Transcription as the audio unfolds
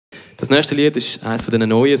nächste Lied ist eines von diesen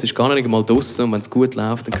neuen. Es ist gar nicht mal draussen und wenn es gut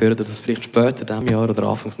läuft, dann hört ihr das vielleicht später in diesem Jahr oder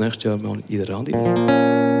Anfangs nächstes Jahr mal in der Radios.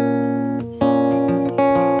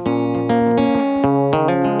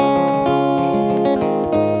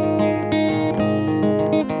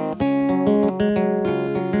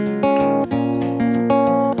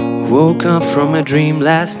 Woke up from a dream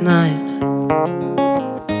last night,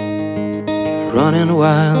 running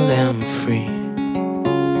wild and free.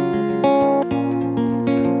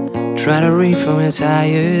 Try to read from a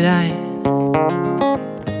tired eye,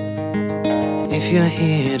 if you're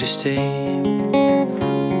here to stay.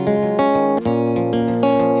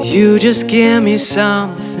 You just give me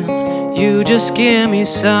something, you just give me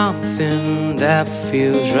something that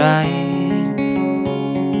feels right.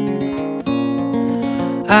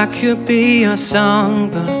 I could be a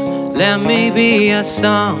songbird, let me be a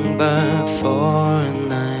songbird for a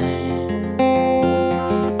night.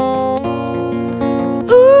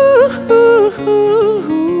 Ooh, ooh, ooh,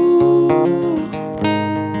 ooh,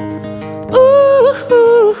 ooh, ooh,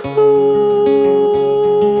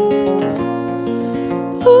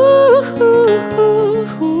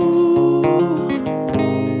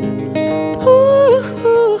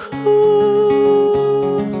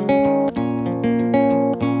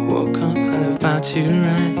 to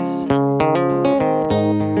rise.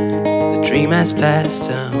 The dream has passed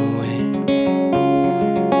away.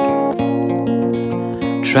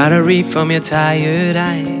 Try to read from your tired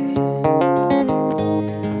eye,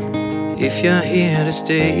 if you're here to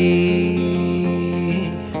stay.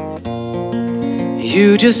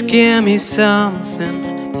 You just give me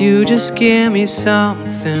something, you just give me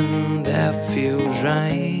something that feels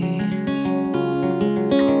right.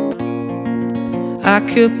 I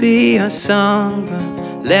could be a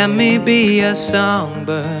songbird, let me be a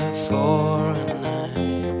songbird for a night.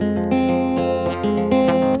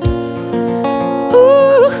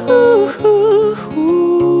 Ooh, ooh, ooh, ooh,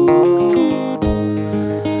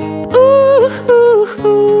 ooh,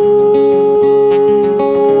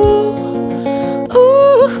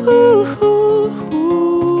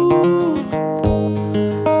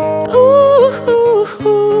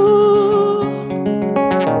 ooh,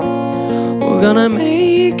 we're gonna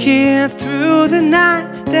make it through the night,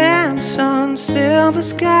 dance on silver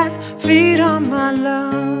sky, feed on my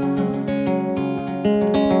love.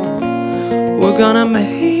 We're gonna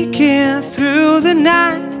make it through the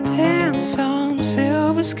night, dance on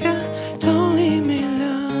silver sky, don't leave me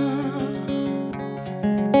love.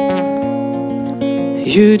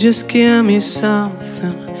 You just give me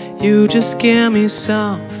something, you just give me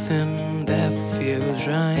something that feels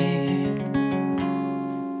right.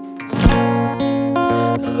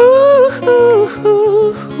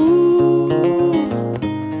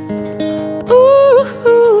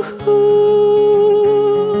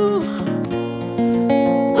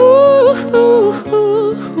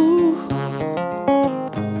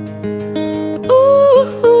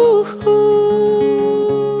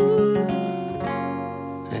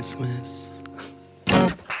 That's nice.